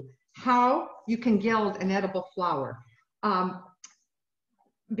you how you can gild an edible flower.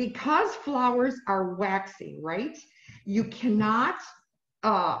 Because flowers are waxy, right? You cannot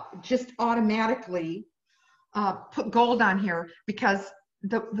just automatically put gold on here because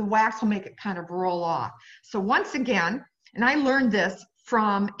the wax will make it kind of roll off. So once again, and I learned this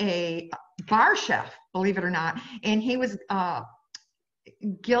from a bar chef, believe it or not, and he was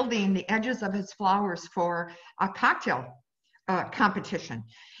gilding the edges of his flowers for a cocktail competition.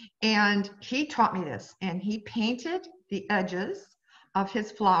 And he taught me this, and he painted the edges of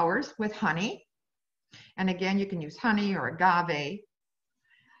his flowers with honey. And again, you can use honey or agave,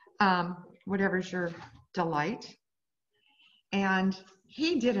 whatever's your delight. And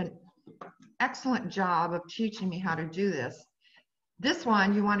he did an excellent job of teaching me how to do this. This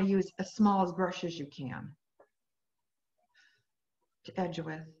one, you want to use as small a brush as you can to edge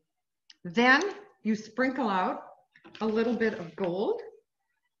with. Then you sprinkle out a little bit of gold,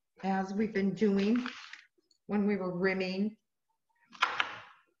 as we've been doing when we were rimming.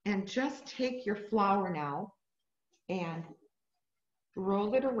 And just take your flower now and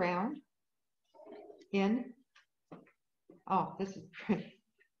roll it around in. Oh, this is pretty.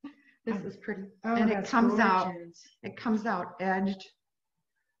 This is pretty. Oh, and it comes gorgeous. it comes out edged.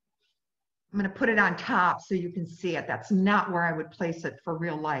 I'm going to put it on top so you can see it. That's not where I would place it for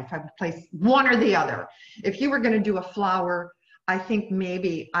real life. I would place one or the other. If you were going to do a flower, I think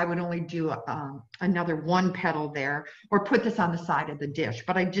maybe I would only do another one petal there, or put this on the side of the dish.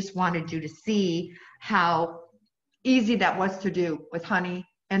 But I just wanted you to see how easy that was to do with honey,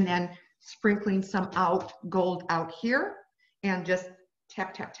 and then sprinkling some gold out here, and just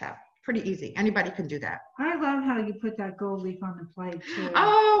tap, tap, tap. Pretty easy. Anybody can do that. I love how you put that gold leaf on the plate too.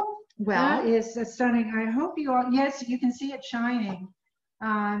 Oh, well. That is stunning. I hope you all, yes, you can see it shining.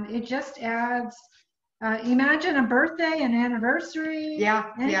 It just adds, imagine a birthday, an anniversary,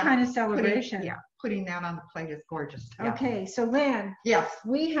 any kind of celebration. Putting that on the plate is gorgeous. Yeah. Okay, so Lynn, yes,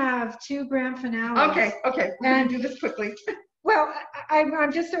 we have 2 grand finales. Okay, we're gonna do this quickly. Well,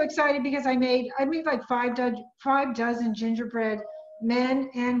 I'm just so excited because I made like 5 dozen gingerbread men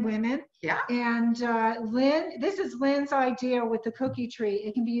and women. Yeah. And Lynn, this is Lynn's idea with the cookie tree.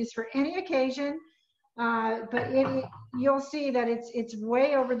 It can be used for any occasion, but you'll see that it's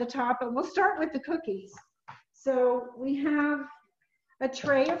way over the top. But we'll start with the cookies. So we have a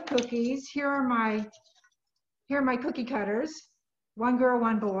tray of cookies. Here are my cookie cutters. 1 girl,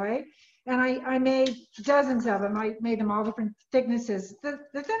 1 boy. And I made dozens of them. I made them all different thicknesses. The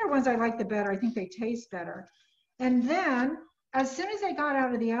thinner ones I like the better. I think they taste better. And then, as soon as they got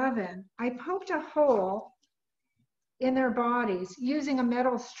out of the oven, I poked a hole in their bodies using a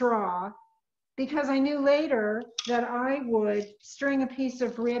metal straw, because I knew later that I would string a piece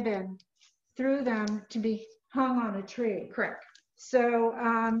of ribbon through them to be hung on a tree. Correct. So,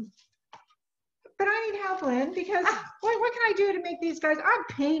 but I need help, Lynn, because what can I do to make these guys? I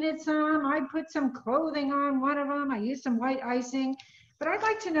painted some, I put some clothing on one of them, I used some white icing, but I'd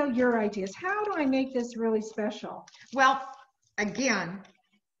like to know your ideas. How do I make this really special? Well, again,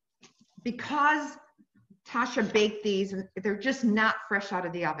 because Tasha baked these, they're just not fresh out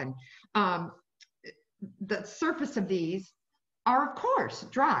of the oven. The surface of these are, of course,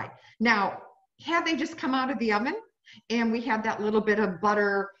 dry. Now, had they just come out of the oven and we had that little bit of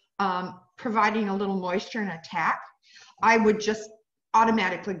butter providing a little moisture and attack, I would just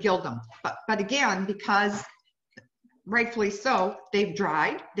automatically gild them. But again, because rightfully so, they've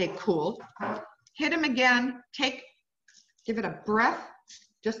dried, they've cooled, hit them again, give it a breath,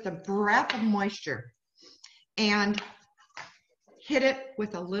 just a breath of moisture, and hit it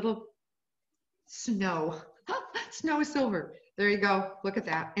with a little snow. Snow silver. There you go. Look at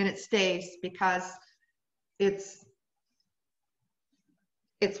that. And it stays because it's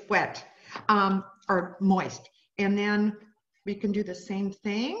wet or moist. And then we can do the same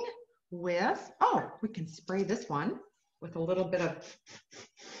thing with, we can spray this one with a little bit of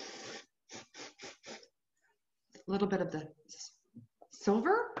the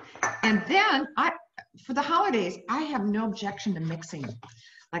silver. And then for the holidays, I have no objection to mixing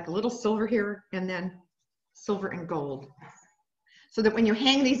like a little silver here and then silver and gold. So that when you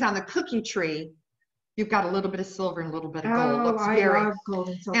hang these on the cookie tree, you've got a little bit of silver and a little bit of gold. Looks I love gold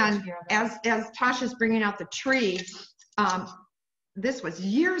and silver and together. as Tasha's bringing out the tree, this was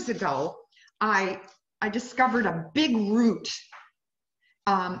years ago, I discovered a big root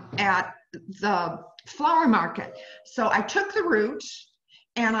at the flower market. So I took the root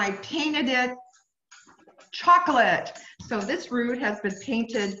and I painted it chocolate. So this root has been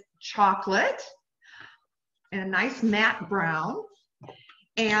painted chocolate and a nice matte brown.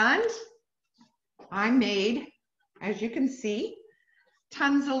 And I made, as you can see,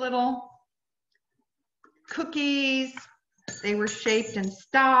 tons of little cookies. They were shaped in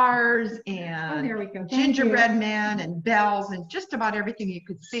stars and there we go. gingerbread men and bells and just about everything you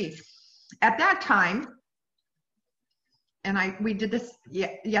could see. At that time, and we did this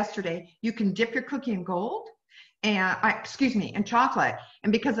yesterday, you can dip your cookie in gold and, in chocolate.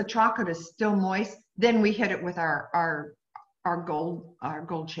 And because the chocolate is still moist, then we hit it with our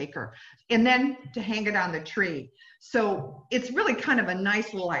gold shaker, and then to hang it on the tree. So it's really kind of a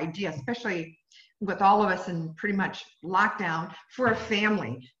nice little idea, especially with all of us in pretty much lockdown, for a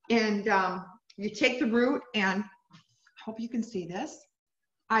family. And you take the root, and I hope you can see this.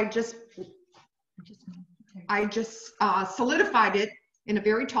 I just solidified it in a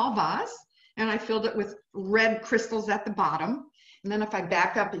very tall vase, and I filled it with red crystals at the bottom. And then if I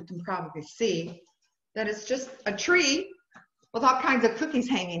back up, you can probably see that it's just a tree with all kinds of cookies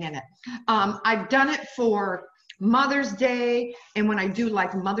hanging in it. I've done it for Mother's Day, and when I do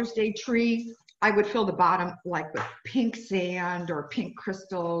like Mother's Day tree, I would fill the bottom like with pink sand or pink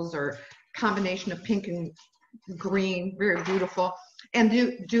crystals or combination of pink and green, very beautiful, and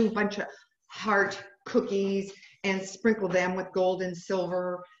do a bunch of heart cookies and sprinkle them with gold and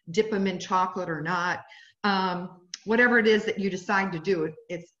silver, dip them in chocolate or not. Whatever it is that you decide to do,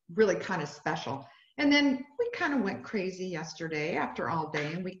 it's really kind of special. And then we kind of went crazy yesterday after all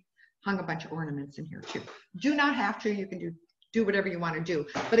day, and we hung a bunch of ornaments in here too. Do not have to, you can do whatever you want to do,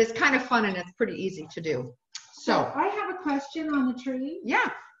 but it's kind of fun and it's pretty easy to do. So I have a question on the tree. Yeah.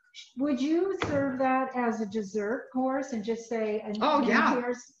 Would you serve that as a dessert course and just say,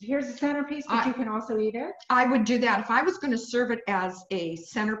 here's a centerpiece, but you can also eat it? I would do that. If I was going to serve it as a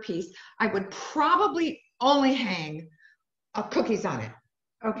centerpiece, I would probably only hang cookies on it.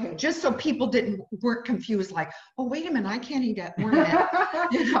 Okay. Just so people weren't confused, like, oh, wait a minute, I can't eat that ornament.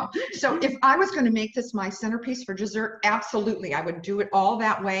 So if I was going to make this my centerpiece for dessert, absolutely, I would do it all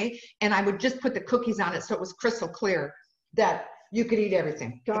that way, and I would just put the cookies on it so it was crystal clear that you could eat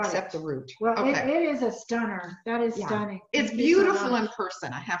everything except the root. Well, it is a stunner. That is stunning. It's beautiful in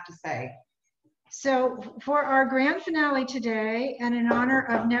person, I have to say. So for our grand finale today, and in honor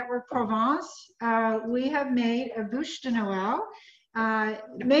of Network Provence, we have made a bûche de Noël.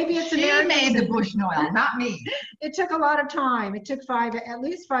 Maybe it's she made the bûche Noël, not me. It took a lot of time. It took at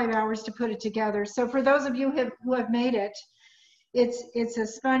least 5 hours to put it together. So for those of you who have made it, it's a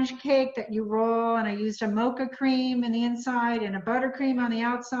sponge cake that you roll, and I used a mocha cream in the inside and a buttercream on the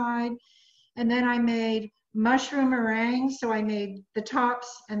outside. And then I made mushroom meringue. So I made the tops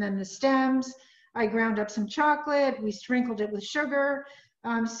and then the stems. I ground up some chocolate. We sprinkled it with sugar.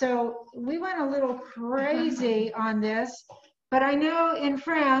 So we went a little crazy on this. But I know in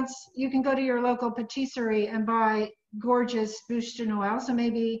France, you can go to your local patisserie and buy gorgeous bûche de Noël. So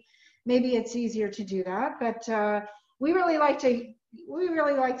maybe it's easier to do that. But we really like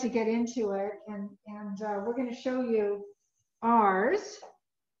to get into it, and we're going to show you ours.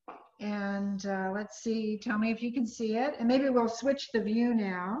 And let's see. Tell me if you can see it. And maybe we'll switch the view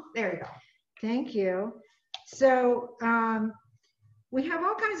now. There you go. Thank you. So we have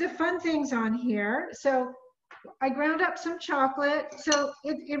all kinds of fun things on here. So I ground up some chocolate. So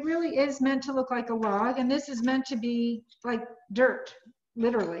it really is meant to look like a log, and this is meant to be like dirt,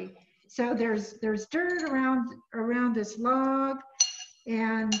 literally. So there's dirt around this log,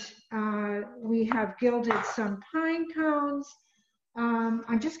 and we have gilded some pine cones.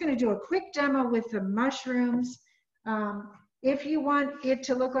 I'm just going to do a quick demo with the mushrooms. If you want it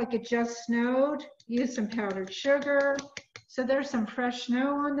to look like it just snowed, use some powdered sugar. So there's some fresh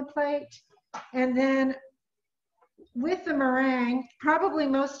snow on the plate. And then with the meringue, probably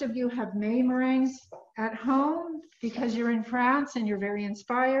most of you have made meringues at home because you're in France and you're very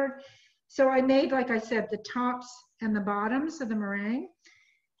inspired. So I made, like I said, the tops and the bottoms of the meringue.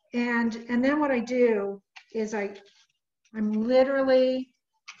 And then what I do is I'm literally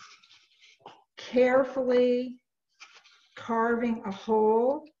carefully carving a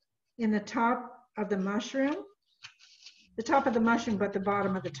hole in the top of the mushroom. The top of the mushroom, but the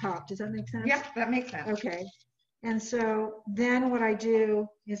bottom of the top. Does that make sense? Yes, that makes sense. Okay. And so then what I do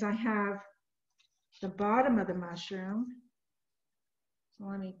is I have the bottom of the mushroom. So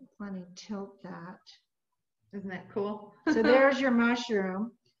let me tilt that. Isn't that cool? So there's your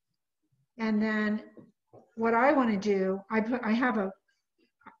mushroom. And then what I want to do, I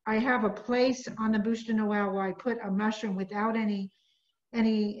have a place on the bûche de Noël where I put a mushroom without any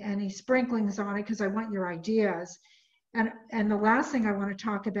sprinklings on it because I want your ideas. And the last thing I want to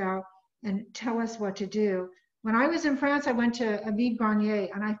talk about and tell us what to do. When I was in France, I went to a Vide Grenier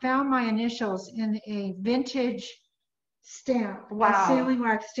and I found my initials in a vintage stamp, wow, a sealing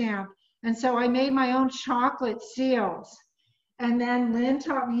wax stamp. And so I made my own chocolate seals. And then Lynn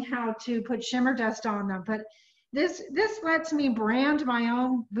taught me how to put shimmer dust on them. But this lets me brand my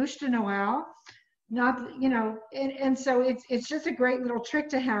own bûche de Noël. Not, you know, and so it's just a great little trick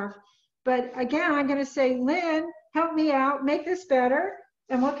to have. But again, I'm going to say, Lynn, help me out, make this better.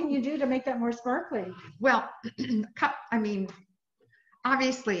 And what can you do to make that more sparkly? Well, I mean,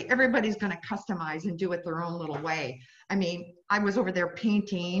 obviously everybody's going to customize and do it their own little way. I mean, I was over there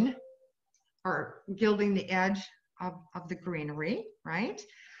painting or gilding the edge of the greenery, right?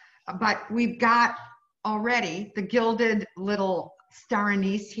 But we've got already the gilded little star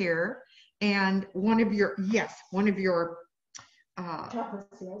anise here, and one of your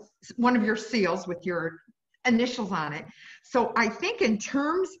seals with your initials on it. So I think in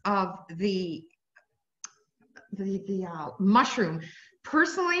terms of the mushroom,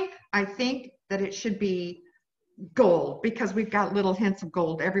 personally, I think that it should be gold because we've got little hints of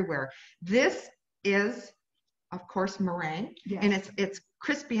gold everywhere. This is, of course, meringue, yes, and it's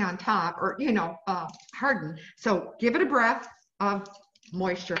crispy on top, or hardened. So give it a breath of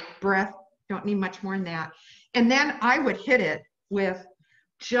moisture. Breath, don't need much more than that. And then I would hit it with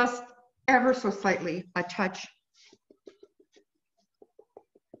just ever so slightly a touch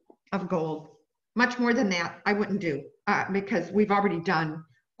of gold. Much more than that I wouldn't do because we've already done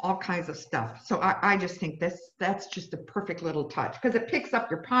all kinds of stuff. So I just think that's just a perfect little touch because it picks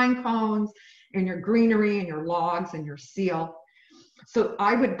up your pine cones and your greenery and your logs and your seal. So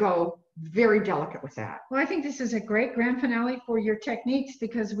I would go very delicate with that. Well, I think this is a great grand finale for your techniques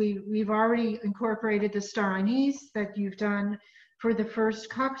because we've already incorporated the star anise that you've done for the first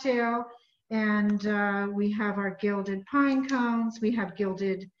cocktail, and we have our gilded pine cones, we have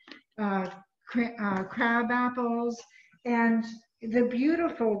gilded crab apples, and the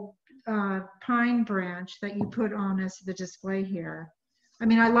beautiful pine branch that you put on as the display here. I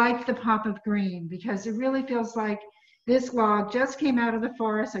mean, I like the pop of green because it really feels like this log just came out of the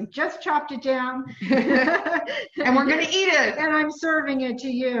forest. I just chopped it down. And we're going to eat it. And I'm serving it to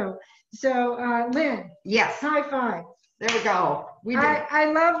you. So, Lynn. Yes. High five. There we go.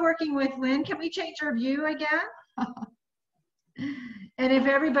 I love working with Lynn. Can we change our view again? And if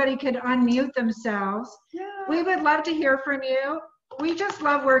everybody could unmute themselves, yeah, we would love to hear from you. We just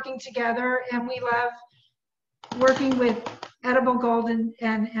love working together, and we love working with edible gold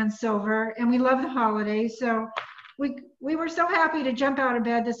and silver, and we love the holidays. So we were so happy to jump out of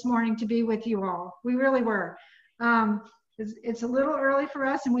bed this morning to be with you all. We really were. It's a little early for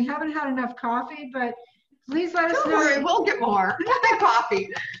us, and we haven't had enough coffee, but please let us know. Don't worry, we'll get more. We'll get coffee.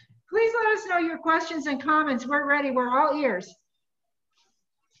 Please let us know your questions and comments. We're ready. We're all ears.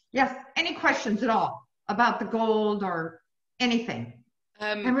 Yes, any questions at all about the gold or anything?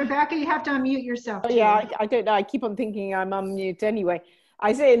 And Rebecca, you have to unmute yourself. Oh, yeah, I don't know. I keep on thinking I'm unmute anyway.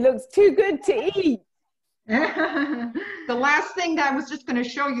 I say it looks too good to eat. The last thing that I was just going to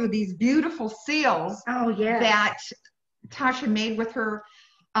show you, these beautiful seals that Tasha made with her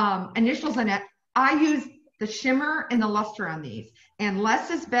initials in it. I use the shimmer and the luster on these, and less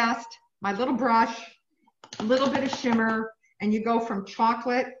is best. My little brush, a little bit of shimmer, and you go from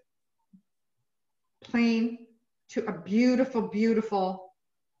chocolate plain to a beautiful, beautiful.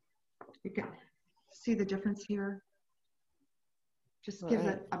 You can see the difference here. Just gives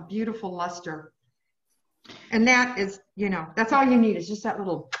it a beautiful luster. And that is, that's all you need is just that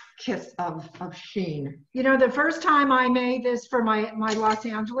little kiss of sheen. The first time I made this for my Los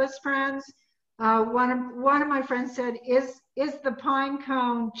Angeles friends, One of my friends said, is the pine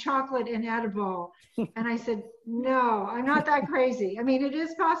cone chocolate inedible? And I said, no, I'm not that crazy. I mean, it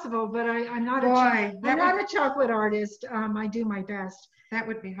is possible, but I'm not a chocolate artist. I do my best. That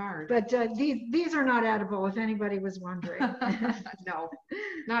would be hard. But these are not edible, if anybody was wondering. No,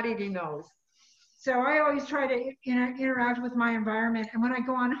 not eating those. So I always try to interact with my environment. And when I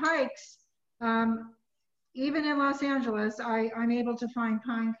go on hikes, even in Los Angeles, I'm able to find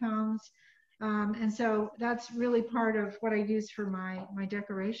pine cones. And so that's really part of what I use for my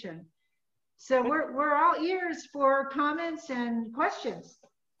decoration. So we're all ears for comments and questions.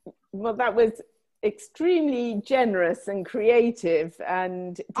 Well, that was extremely generous and creative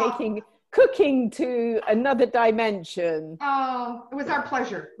and taking cooking to another dimension. Oh, it was our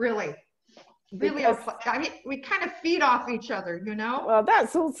pleasure, really. Really, I mean, we kind of feed off each other, you know? Well,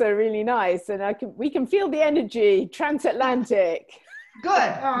 that's also really nice. And we can feel the energy, transatlantic. Good,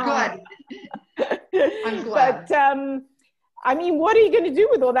 good. I'm glad. But, I mean, what are you going to do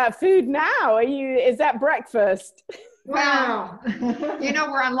with all that food now? Is that breakfast? Well, you know,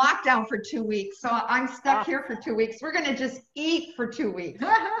 we're on lockdown for 2 weeks, so I'm stuck here for 2 weeks. We're going to just eat for 2 weeks.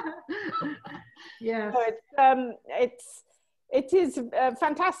 Yes. So it is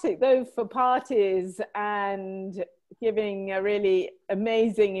fantastic, though, for parties and giving a really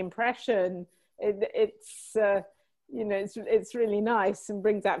amazing impression. It's you know, it's really nice and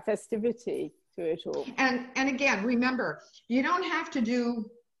brings that festivity to it all. And again, remember, you don't have to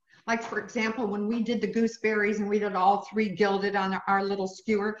do, like, for example, when we did the gooseberries and we did all 3 gilded on our little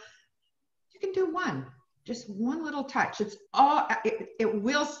skewer, you can do one, just one little touch. It's all, it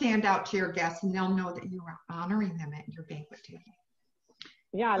will stand out to your guests and they'll know that you are honoring them at your banquet table.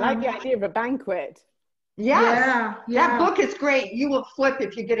 Yeah, I like the idea of a banquet. Yes. Yeah. That book is great. You will flip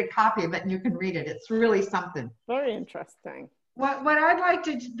if you get a copy of it and you can read it. It's really something. Very interesting. What I'd like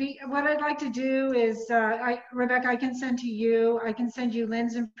to do is, Rebecca, I can send you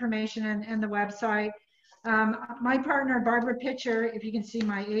Lynn's information and the website. My partner, Barbara Pitcher, if you can see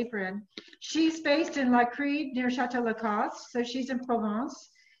my apron, she's based in La Crede near Chateau Lacoste. So she's in Provence.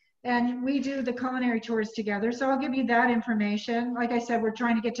 And we do the culinary tours together. So I'll give you that information. Like I said, we're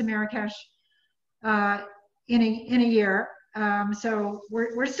trying to get to Marrakesh in a year. So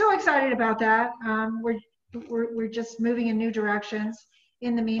we're still excited about that. We're just moving in new directions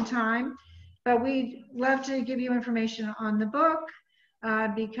in the meantime. But we'd love to give you information on the book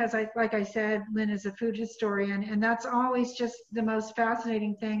because, like I said, Lynn is a food historian, and that's always just the most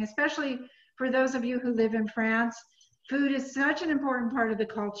fascinating thing, especially for those of you who live in France. Food is such an important part of the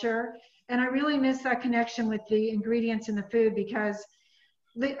culture, and I really miss that connection with the ingredients in the food because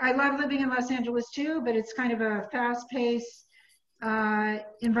I love living in Los Angeles too, but it's kind of a fast-paced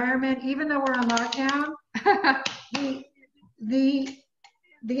environment. Even though we're on lockdown,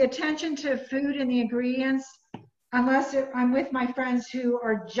 the attention to food and the ingredients, unless I'm with my friends who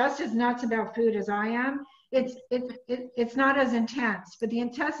are just as nuts about food as I am, it's not as intense. But the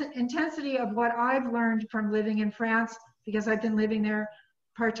intensity of what I've learned from living in France, because I've been living there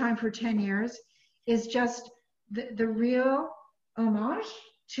part-time for 10 years, is just the real homage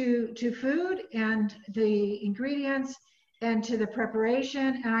to food and the ingredients and to the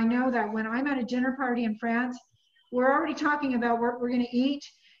preparation. And I know that when I'm at a dinner party in France, we're already talking about what we're going to eat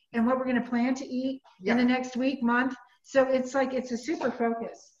and what we're going to plan to eat in the next week, month. So it's like it's a super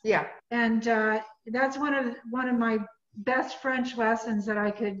focus. Yeah. And that's one of my best French lessons that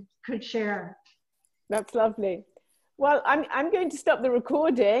I could share. That's lovely. Well, I'm going to stop the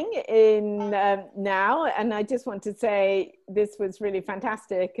recording in now, and I just want to say this was really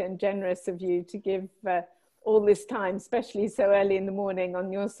fantastic and generous of you to give all this time, especially so early in the morning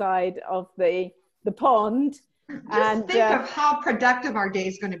on your side of the pond. Just think of how productive our day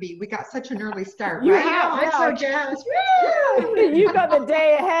is going to be. We got such an early start, right? I'm so jazzed. You got the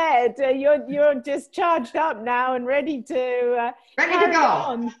day ahead. You're just charged up now and ready to go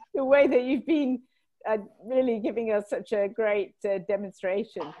on the way that you've been really giving us such a great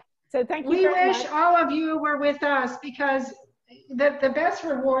demonstration. So thank you. We wish all of you were with us, because the best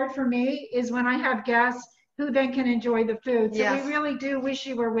reward for me is when I have guests who then can enjoy the food. So we really do wish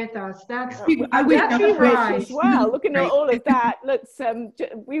you were with us. That's the prize. Well, looking at all of that, looks.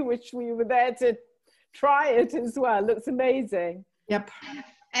 We wish we were there to try it as well. Looks amazing. Yep.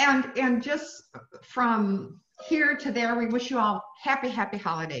 And just from here to there, we wish you all happy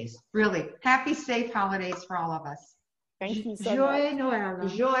holidays. Really happy, safe holidays for all of us. Thank you so much. Joyeux Noël.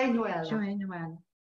 Joyeux Noël. Joyeux Noël.